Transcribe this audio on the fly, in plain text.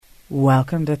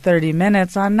Welcome to 30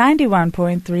 Minutes on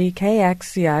 91.3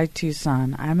 KXCI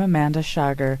Tucson. I'm Amanda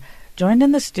Schager, joined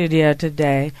in the studio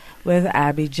today with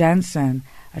Abby Jensen,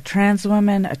 a trans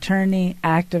woman, attorney,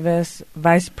 activist,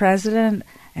 vice president,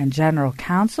 and general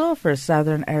counsel for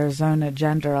Southern Arizona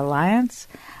Gender Alliance,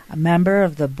 a member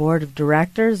of the board of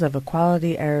directors of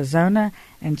Equality Arizona,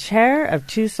 and chair of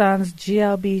Tucson's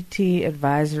GLBT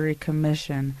Advisory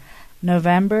Commission.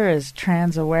 November is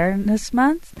Trans Awareness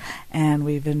Month, and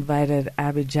we've invited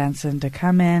Abby Jensen to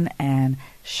come in and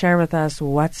share with us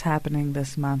what's happening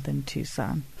this month in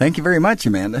Tucson. Thank you very much,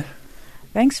 Amanda.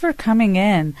 Thanks for coming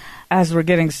in. As we're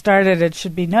getting started, it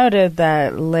should be noted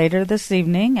that later this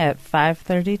evening at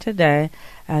 5:30 today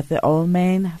at the Old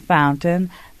Main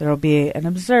Fountain, there will be an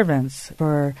observance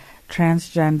for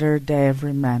Transgender Day of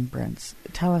Remembrance.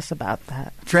 Tell us about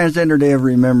that. Transgender Day of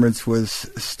Remembrance was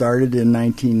started in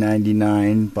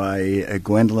 1999 by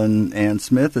Gwendolyn Ann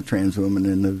Smith, a trans woman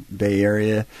in the Bay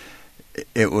Area.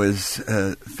 It was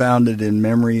founded in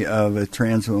memory of a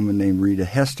trans woman named Rita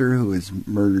Hester, who was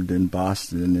murdered in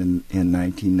Boston in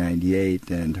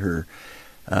 1998, and her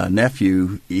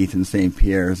nephew, Ethan St.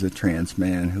 Pierre, is a trans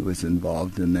man who was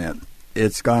involved in that.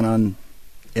 It's gone on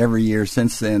every year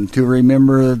since then to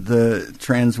remember the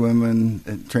trans women,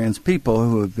 trans people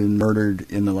who have been murdered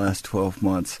in the last 12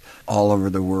 months all over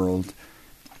the world,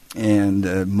 and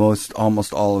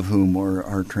almost all of whom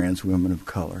are trans women of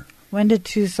color. When did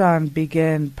Tucson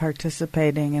begin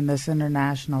participating in this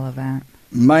international event?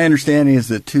 My understanding is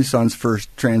that Tucson's first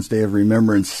Trans Day of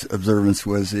Remembrance observance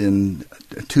was in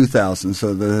 2000,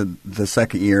 so the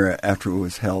second year after it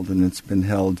was held, and it's been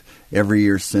held every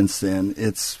year since then.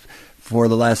 For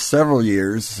the last several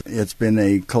years, it's been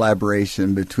a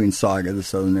collaboration between SAGA, the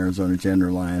Southern Arizona Gender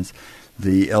Alliance,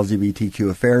 the LGBTQ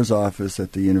Affairs Office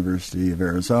at the University of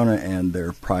Arizona, and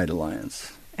their Pride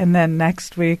Alliance. And then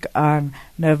next week on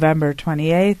November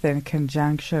 28th, in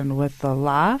conjunction with The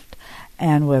Loft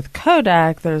and with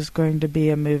Kodak, there's going to be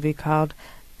a movie called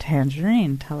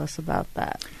Tangerine. Tell us about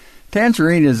that.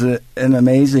 Tangerine is an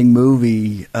amazing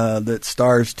movie that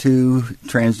stars two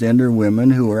transgender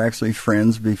women who were actually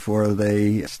friends before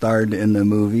they starred in the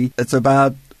movie. It's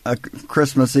about a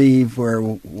Christmas Eve where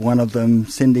one of them,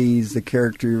 Cindy's the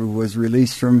character, was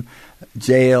released from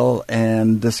jail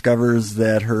and discovers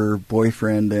that her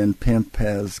boyfriend and pimp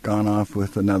has gone off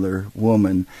with another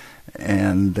woman,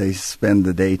 and they spend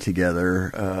the day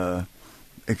together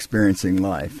experiencing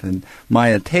life. And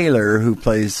Maya Taylor, who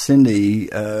plays Cindy,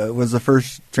 was the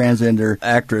first transgender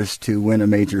actress to win a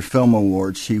major film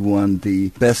award. She won the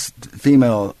Best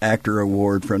Female Actor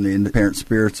Award from the Independent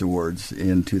Spirits Awards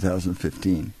in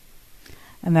 2015.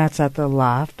 And that's at the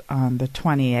Loft on the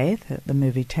 28th, at the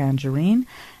movie Tangerine,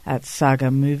 at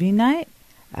Saga Movie Night,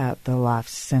 at the Loft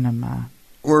Cinema.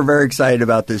 We're very excited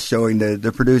about this showing.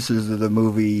 The producers of the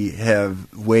movie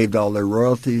have waived all their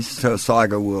royalties, so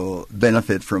Saga will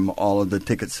benefit from all of the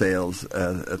ticket sales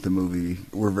at the movie.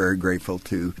 We're very grateful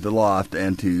to The Loft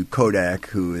and to Kodak,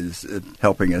 who is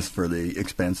helping us for the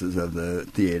expenses of the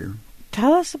theater.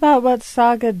 Tell us about what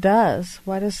Saga does.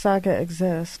 Why does Saga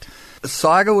exist?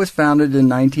 Saga was founded in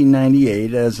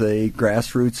 1998 as a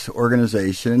grassroots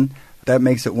organization. That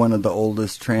makes it one of the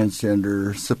oldest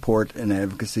transgender support and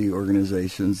advocacy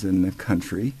organizations in the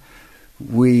country.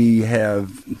 We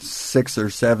have 6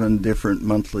 or 7 different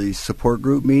monthly support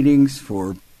group meetings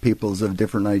for peoples of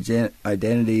different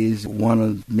identities. One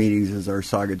of the meetings is our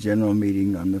Saga General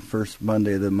meeting on the first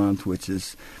Monday of the month, which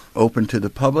is open to the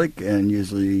public and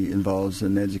usually involves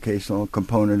an educational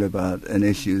component about an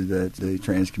issue that the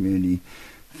trans community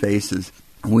faces.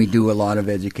 We do a lot of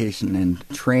education and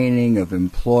training of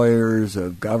employers,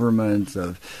 of governments,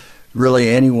 of really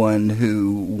anyone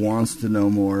who wants to know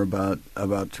more about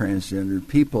transgender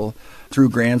people. Through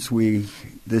grants, we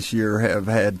this year have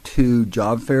had 2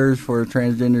 job fairs for the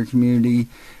transgender community,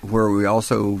 where we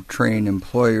also train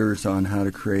employers on how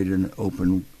to create an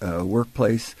open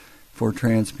workplace for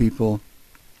trans people.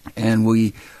 And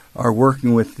we are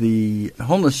working with the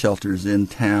homeless shelters in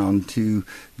town to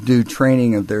do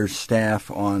training of their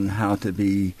staff on how to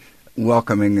be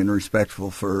welcoming and respectful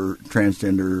for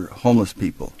transgender homeless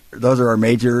people. Those are our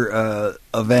major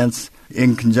events,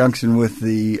 in conjunction with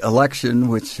the election,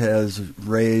 which has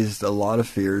raised a lot of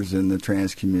fears in the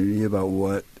trans community about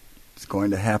what's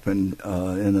going to happen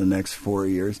in the next 4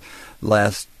 years.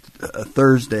 Last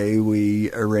Thursday,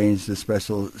 we arranged a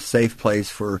special safe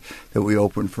place that we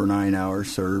opened for 9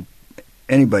 hours, so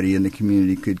anybody in the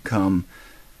community could come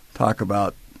talk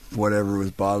about whatever was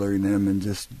bothering them and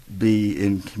just be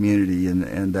in community,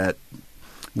 and that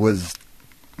was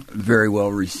very well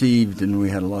received, and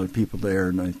we had a lot of people there,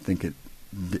 and I think it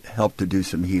helped to do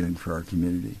some healing for our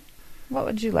community. What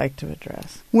would you like to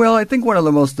address? Well, I think one of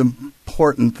the most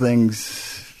important things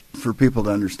for people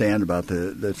to understand about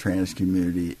the trans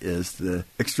community is the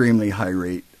extremely high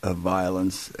rate of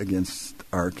violence against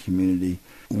our community.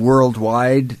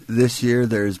 Worldwide this year,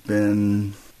 there's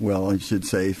been, well, I should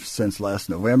say since last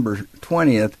November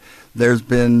 20th, there's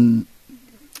been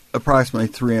approximately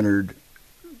 300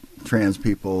 trans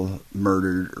people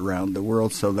murdered around the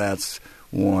world, so that's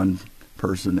one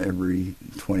person every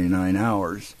 29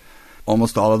 hours.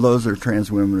 Almost all of those are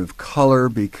trans women of color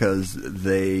because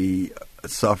they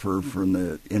suffer from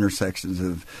the intersections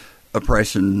of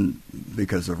oppression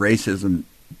because of racism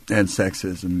and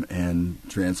sexism and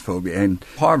transphobia and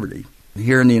poverty.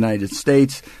 Here in the United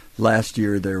States, last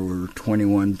year there were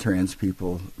 21 trans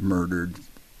people murdered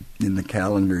in the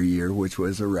calendar year, which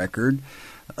was a record.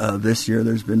 This year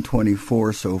there's been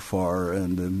 24 so far,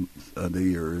 and the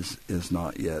year is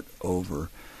not yet over.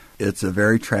 It's a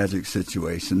very tragic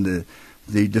situation.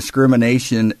 The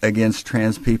discrimination against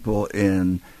trans people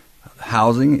in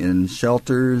housing, in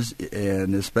shelters,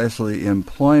 and especially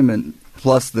employment,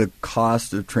 plus the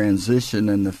cost of transition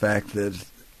and the fact that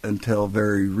until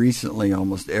very recently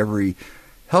almost every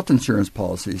health insurance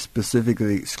policy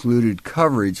specifically excluded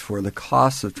coverage for the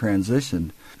costs of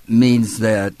transition means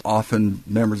that often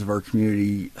members of our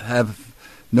community have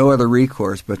no other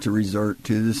recourse but to resort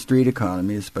to the street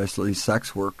economy, especially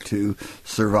sex work, to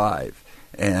survive.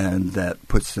 And that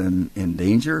puts them in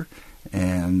danger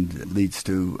and leads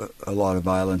to a lot of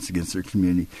violence against their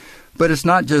community. But it's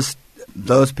not just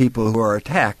those people who are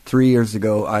attacked. 3 years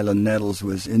ago, Island Nettles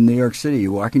was in New York City,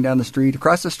 walking down the street,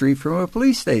 across the street from a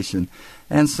police station,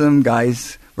 and some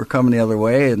guys were coming the other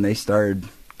way, and they started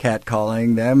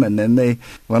catcalling them, and then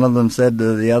one of them said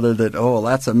to the other that, oh,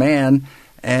 that's a man,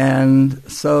 and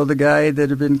so the guy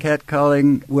that had been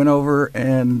catcalling went over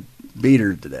and beat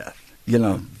her to death. You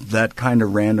know, that kind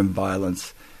of random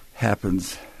violence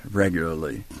happens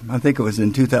regularly. I think it was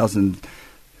in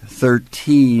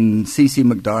 2013, C.C.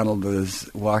 McDonald was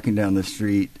walking down the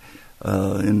street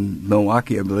in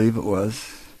Milwaukee, I believe it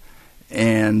was,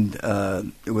 and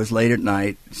it was late at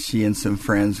night. She and some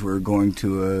friends were going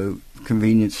to a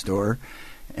convenience store,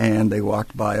 and they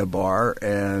walked by a bar,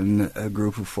 and a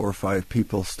group of 4 or 5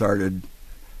 people started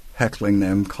heckling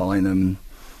them, calling them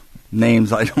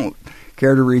names I don't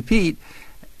care to repeat,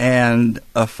 and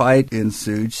a fight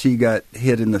ensued. She got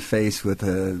hit in the face with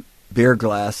a beer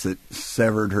glass that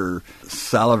severed her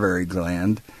salivary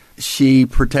gland. She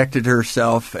protected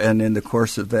herself, and in the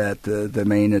course of that, the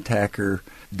main attacker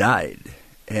died.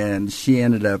 And she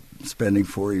ended up spending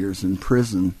 4 years in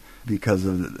prison because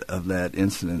of that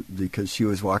incident, because she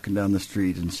was walking down the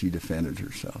street and she defended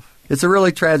herself. It's a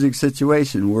really tragic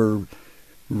situation. We're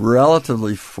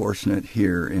relatively fortunate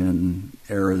here in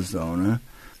Arizona.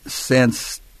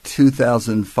 Since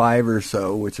 2005 or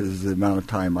so, which is the amount of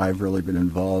time I've really been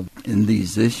involved in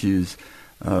these issues,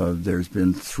 there's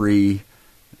been 3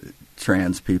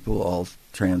 trans people, all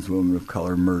trans women of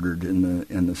color, murdered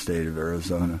in the state of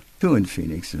Arizona. 2 in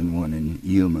Phoenix and 1 in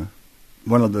Yuma.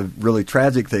 One of the really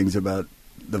tragic things about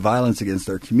the violence against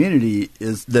our community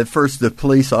is that first the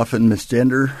police often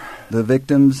misgender the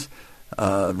victims,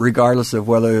 regardless of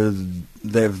whether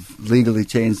they've legally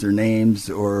changed their names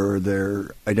or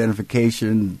their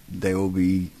identification. They will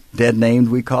be dead named,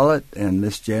 we call it, and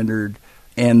misgendered.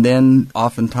 And then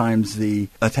oftentimes the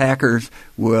attackers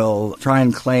will try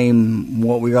and claim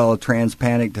what we call a trans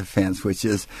panic defense, which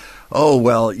is, oh,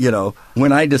 well, you know,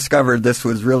 when I discovered this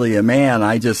was really a man,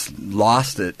 I just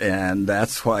lost it, and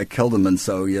that's why I killed him, and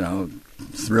so, you know,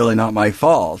 it's really not my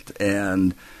fault.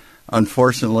 And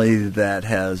unfortunately, that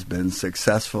has been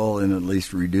successful in at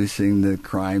least reducing the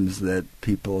crimes that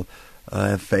people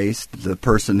have faced. The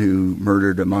person who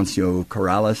murdered Amancio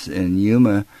Corrales in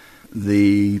Yuma,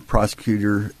 the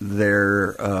prosecutor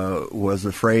there was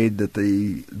afraid that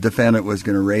the defendant was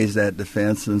going to raise that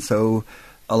defense, and so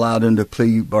allowed him to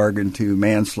plea bargain to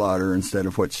manslaughter instead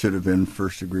of what should have been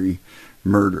first-degree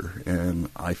murder. And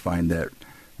I find that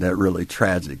really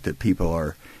tragic, that people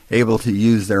are able to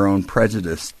use their own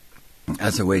prejudice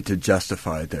as a way to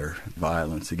justify their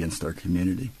violence against our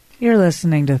community. You're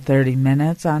listening to 30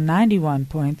 Minutes on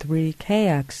 91.3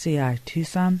 KXCI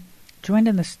Tucson. Joined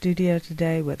in the studio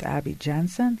today with Abby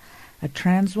Jensen, a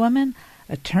trans woman,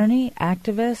 attorney,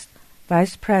 activist,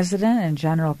 Vice President and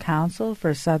General Counsel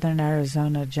for Southern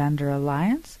Arizona Gender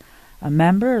Alliance, a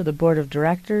member of the Board of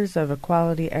Directors of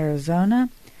Equality Arizona,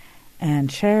 and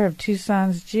Chair of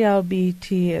Tucson's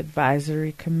GLBT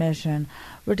Advisory Commission.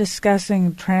 We're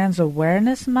discussing Trans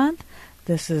Awareness Month.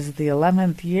 This is the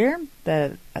 11th year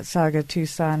that Saga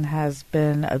Tucson has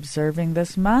been observing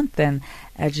this month and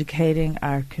educating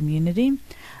our community.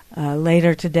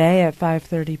 Later today at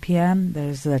 5:30 p.m.,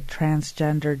 there's the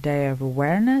Transgender Day of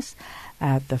Awareness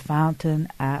at the Fountain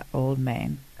at Old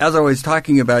Main. As I was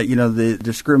talking about, the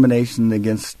discrimination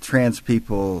against trans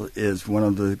people is one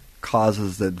of the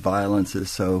causes that violence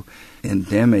is so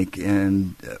endemic.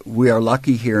 And we are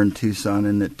lucky here in Tucson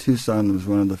in that Tucson was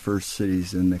one of the first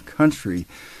cities in the country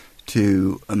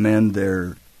to amend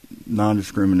their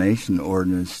non-discrimination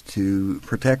ordinance to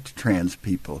protect trans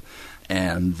people.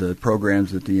 And the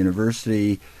programs at the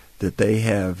university that they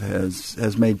have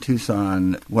has made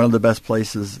Tucson one of the best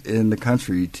places in the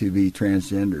country to be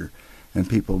transgender. And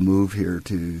people move here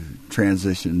to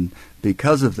transition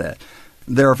because of that.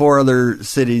 There are 4 other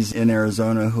cities in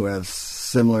Arizona who have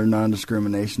similar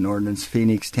non-discrimination ordinance: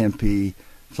 Phoenix, Tempe,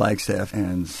 Flagstaff,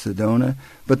 and Sedona.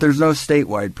 But there's no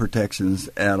statewide protections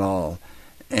at all.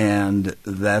 And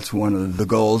that's one of the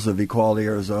goals of Equality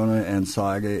Arizona and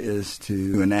SAGA, is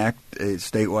to enact a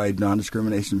statewide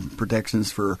non-discrimination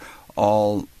protections for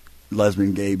all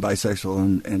lesbian, gay,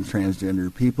 bisexual, and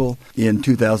transgender people. In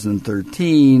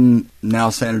 2013, now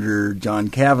Senator John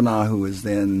Kavanaugh, who was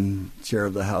then chair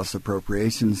of the House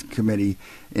Appropriations Committee,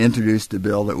 introduced a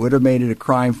bill that would have made it a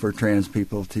crime for trans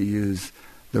people to use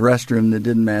the restroom that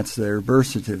didn't match their birth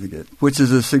certificate, which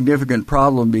is a significant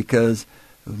problem because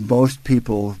most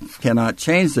people cannot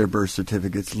change their birth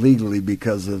certificates legally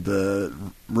because of the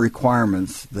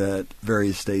requirements that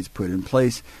various states put in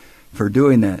place for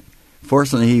doing that.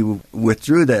 Fortunately, he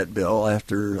withdrew that bill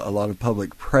after a lot of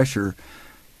public pressure.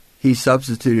 He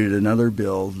substituted another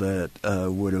bill that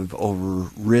would have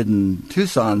overridden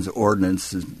Tucson's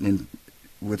ordinance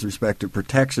with respect to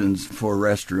protections for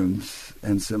restrooms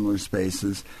and similar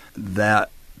spaces.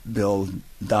 That bill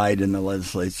died in the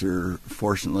legislature.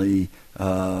 Fortunately,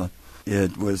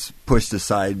 it was pushed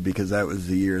aside because that was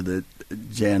the year that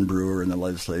Jan Brewer and the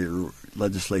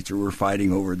legislature were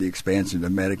fighting over the expansion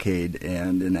of Medicaid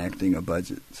and enacting a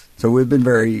budget. So we've been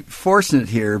very fortunate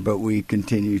here, but we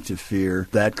continue to fear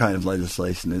that kind of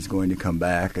legislation is going to come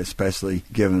back, especially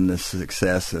given the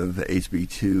success of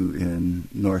HB2 in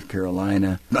North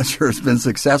Carolina. I'm not sure it's been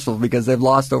successful because they've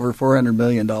lost over $400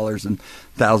 million and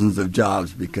thousands of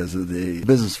jobs because of the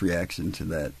business reaction to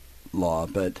that law.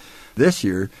 But this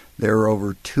year, there were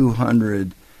over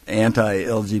 200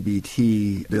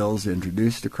 anti-LGBT bills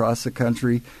introduced across the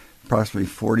country. Approximately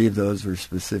 40 of those were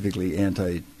specifically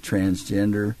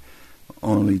anti-transgender.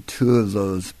 Only 2 of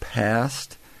those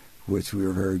passed, which we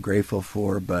were very grateful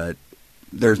for, but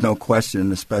there's no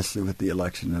question, especially with the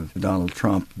election of Donald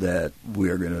Trump, that we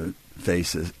are going to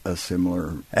face a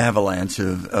similar avalanche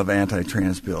of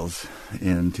anti-trans bills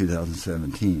in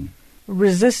 2017.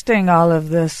 Resisting all of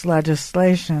this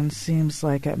legislation seems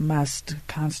like it must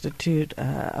constitute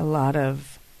a lot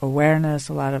of awareness,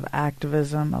 a lot of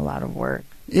activism, a lot of work.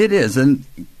 It is, and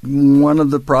one of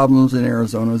the problems in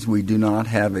Arizona is we do not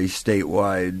have a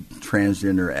statewide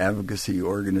transgender advocacy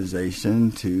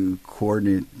organization to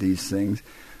coordinate these things.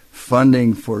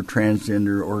 Funding for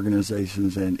transgender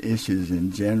organizations and issues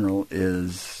in general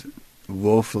is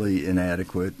woefully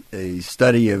inadequate. A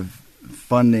study of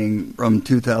funding from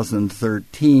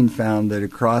 2013 found that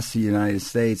across the United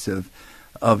States, of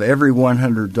every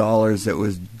 $100 that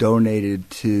was donated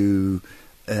to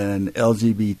an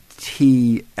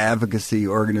LGBT advocacy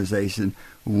organization,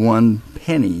 1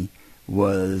 penny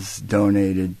was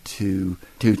donated to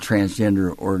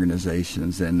transgender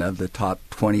organizations. And of the top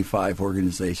 25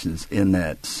 organizations in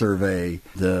that survey,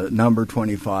 the number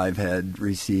 25 had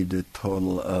received a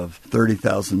total of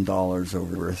 $30,000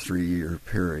 over a 3-year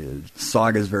period.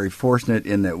 SAGA is very fortunate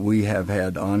in that we have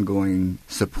had ongoing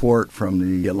support from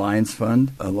the Alliance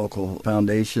Fund, a local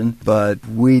foundation, but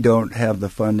we don't have the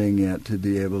funding yet to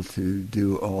be able to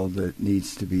do all that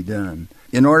needs to be done.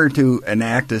 In order to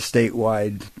enact a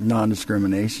statewide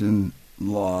non-discrimination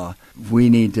law, we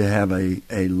need to have a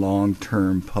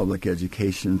long-term public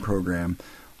education program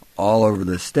all over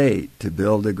the state to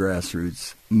build a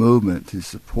grassroots movement to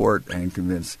support and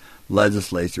convince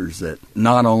legislatures that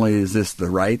not only is this the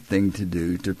right thing to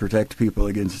do to protect people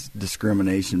against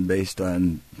discrimination based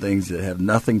on things that have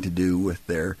nothing to do with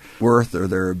their worth or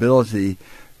their ability,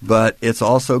 but it's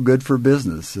also good for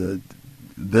business.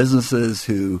 Businesses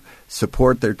who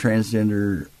support their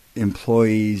transgender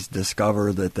employees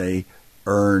discover that they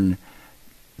earn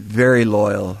very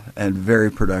loyal and very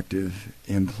productive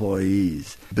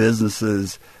employees.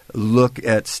 Businesses look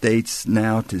at states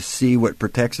now to see what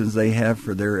protections they have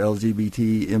for their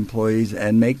LGBT employees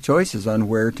and make choices on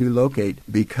where to locate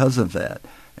because of that.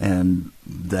 And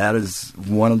that is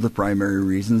one of the primary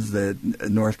reasons that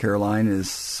North Carolina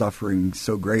is suffering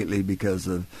so greatly because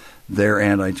of their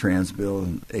anti-trans bill,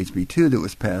 HB2, that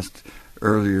was passed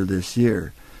earlier this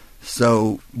year.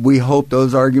 So we hope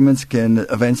those arguments can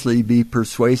eventually be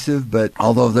persuasive, but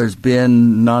although there's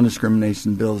been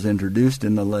non-discrimination bills introduced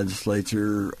in the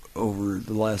legislature over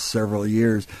the last several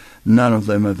years, none of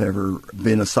them have ever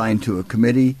been assigned to a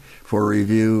committee for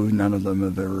review. None of them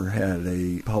have ever had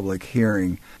a public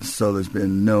hearing. So there's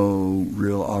been no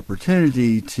real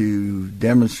opportunity to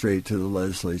demonstrate to the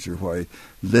legislature why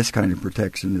this kind of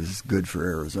protection is good for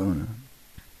Arizona.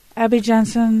 Abby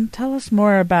Jensen, tell us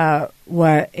more about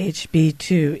what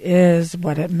HB2 is,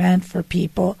 what it meant for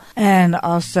people, and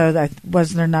also,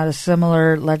 was there not a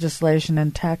similar legislation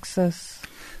in Texas?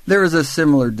 There was a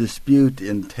similar dispute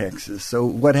in Texas. So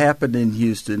what happened in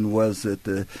Houston was that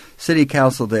the city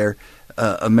council there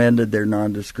amended their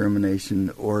non-discrimination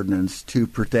ordinance to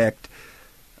protect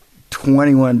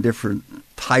 21 different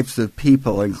types of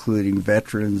people, including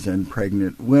veterans and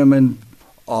pregnant women,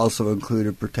 also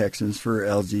included protections for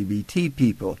LGBT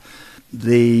people.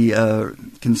 The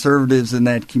conservatives in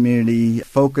that community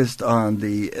focused on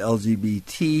the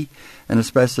LGBT and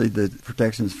especially the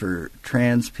protections for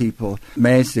trans people,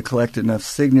 managed to collect enough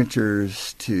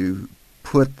signatures to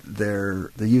put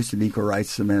the Houston Equal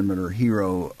Rights Amendment, or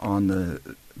HERO, on the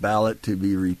ballot to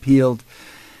be repealed.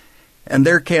 And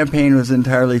their campaign was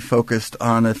entirely focused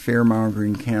on a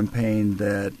fear-mongering campaign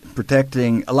that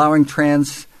allowing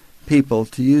trans people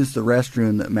to use the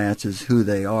restroom that matches who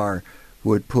they are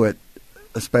would put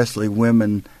especially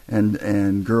women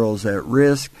and girls at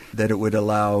risk, that it would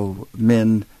allow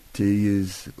men to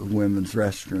use women's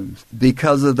restrooms.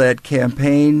 Because of that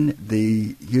campaign,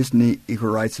 the Houston Equal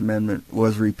Rights Amendment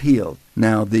was repealed.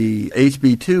 Now, the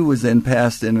HB2 was then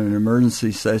passed in an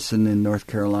emergency session in North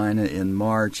Carolina in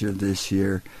March of this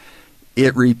year.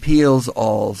 It repeals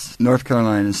all North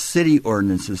Carolina city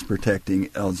ordinances protecting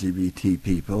LGBT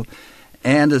people,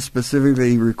 and it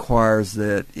specifically requires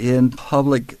that in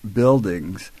public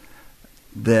buildings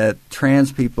that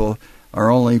trans people are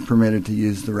only permitted to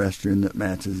use the restroom that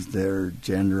matches their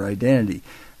gender identity.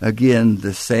 Again,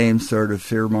 the same sort of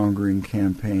fear-mongering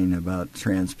campaign about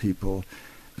trans people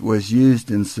was used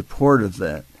in support of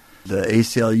that. The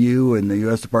ACLU and the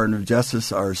U.S. Department of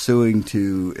Justice are suing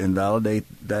to invalidate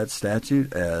that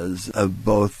statute as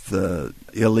both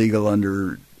illegal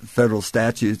under federal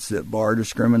statutes that bar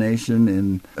discrimination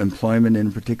in employment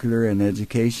in particular and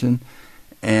education,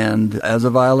 and as a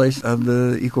violation of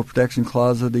the Equal Protection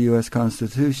Clause of the U.S.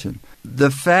 Constitution. The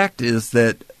fact is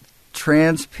that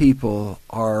trans people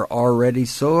are already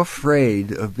so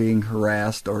afraid of being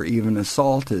harassed or even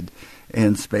assaulted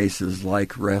in spaces like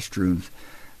restrooms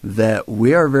that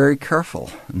we are very careful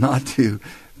not to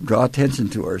draw attention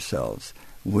to ourselves.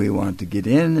 We want to get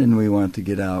in and we want to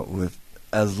get out with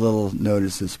as little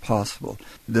notice as possible.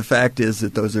 The fact is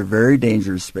that those are very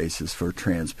dangerous spaces for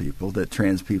trans people, that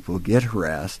trans people get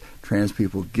harassed, trans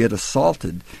people get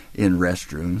assaulted in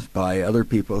restrooms by other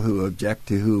people who object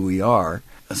to who we are.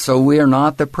 So we are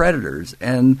not the predators.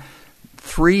 And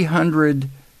 300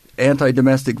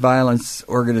 anti-domestic violence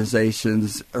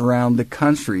organizations around the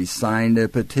country signed a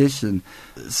petition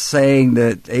saying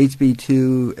that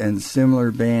HB2 and similar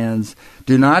bans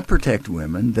do not protect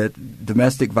women, that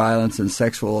domestic violence and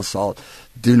sexual assault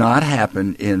do not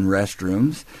happen in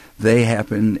restrooms. They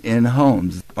happen in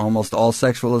homes. Almost all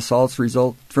sexual assaults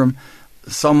result from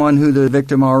someone who the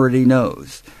victim already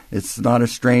knows. It's not a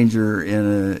stranger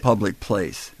in a public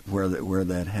place where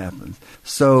that happens.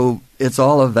 So it's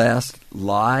all a vast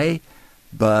lie,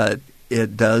 but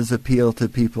it does appeal to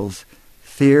people's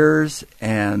fears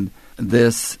and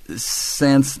this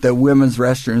sense that women's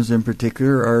restrooms in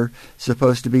particular are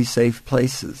supposed to be safe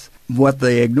places. What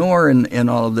they ignore in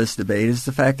all of this debate is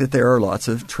the fact that there are lots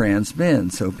of trans men,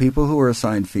 so people who were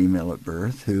assigned female at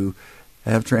birth who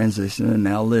have transitioned and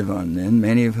now live on men,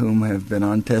 many of whom have been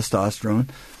on testosterone.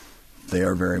 They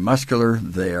are very muscular,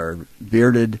 they are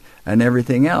bearded, and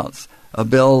everything else. A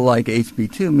bill like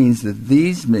HB2 means that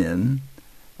these men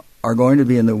are going to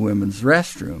be in the women's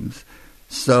restrooms.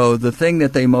 So the thing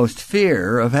that they most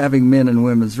fear of having men in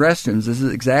women's restrooms is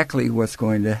exactly what's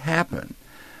going to happen.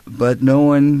 But no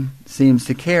one seems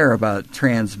to care about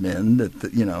trans men.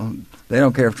 They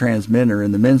don't care if trans men are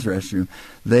in the men's restroom.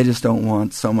 They just don't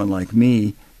want someone like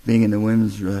me being in the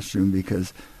women's restroom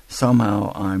because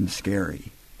somehow I'm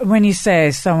scary. When you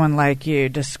say someone like you,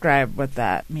 describe what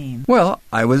that means. Well,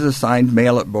 I was assigned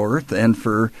male at birth, and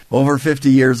for over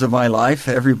 50 years of my life,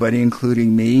 everybody,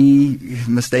 including me,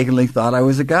 mistakenly thought I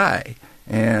was a guy.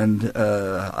 And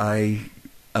I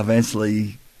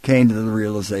eventually came to the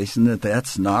realization that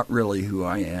that's not really who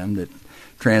I am, that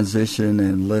transition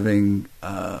and living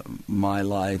my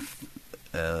life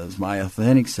as my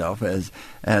authentic self, as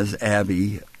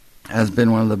Abby, has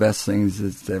been one of the best things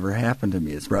that's ever happened to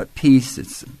me. It's brought peace,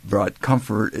 it's brought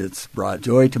comfort, it's brought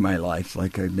joy to my life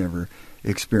like I've never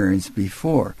experienced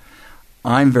before.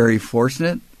 I'm very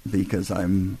fortunate because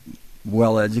I'm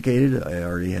well educated. I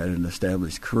already had an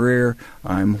established career.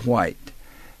 I'm white.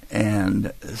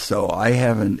 And so I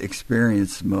haven't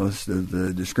experienced most of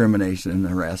the discrimination and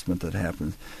harassment that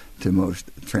happens to most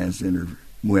transgender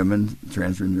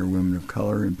women of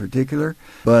color in particular.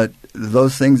 But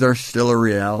those things are still a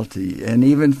reality. And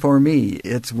even for me,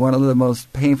 it's one of the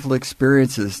most painful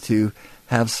experiences to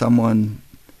have someone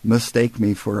mistake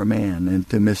me for a man and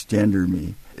to misgender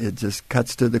me. It just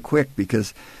cuts to the quick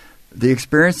because the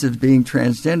experience of being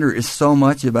transgender is so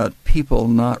much about people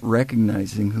not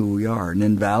recognizing who we are and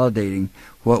invalidating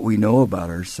what we know about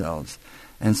ourselves.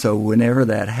 And so whenever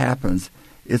that happens,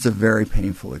 it's a very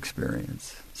painful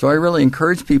experience. So I really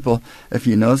encourage people, if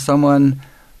you know someone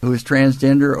who is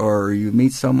transgender or you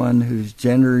meet someone whose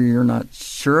gender you're not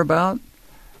sure about,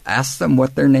 ask them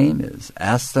what their name is.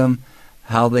 Ask them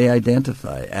how they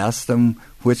identify. Ask them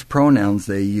which pronouns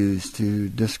they use to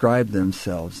describe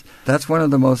themselves. That's one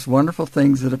of the most wonderful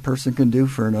things that a person can do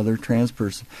for another trans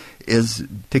person, is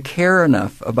to care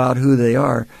enough about who they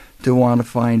are to want to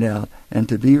find out and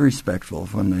to be respectful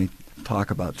when they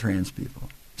talk about trans people.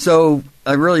 So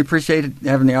I really appreciate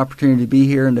having the opportunity to be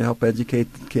here and to help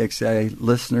educate the KXCI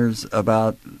listeners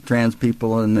about trans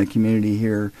people in the community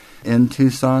here in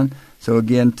Tucson. So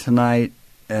again, tonight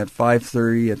at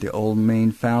 5:30 at the Old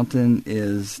Main Fountain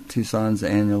is Tucson's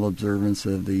annual observance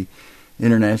of the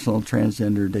International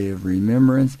Transgender Day of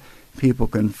Remembrance. People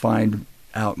can find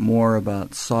out more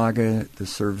about Saga, the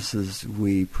services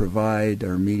we provide,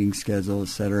 our meeting schedule,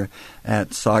 etc.,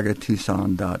 at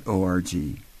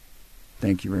sagatucson.org.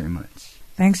 Thank you very much.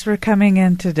 Thanks for coming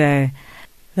in today.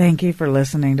 Thank you for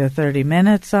listening to 30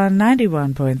 Minutes on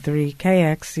 91.3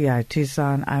 KXCI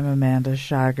Tucson. I'm Amanda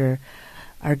Schager.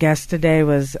 Our guest today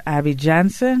was Abby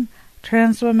Jensen,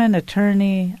 trans woman,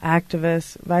 attorney,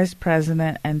 activist, vice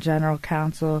president, and general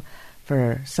counsel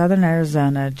for Southern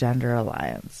Arizona Gender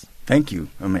Alliance. Thank you,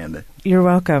 Amanda. You're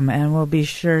welcome, and we'll be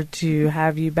sure to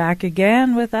have you back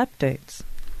again with updates.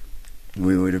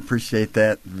 We would appreciate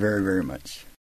that very, very much.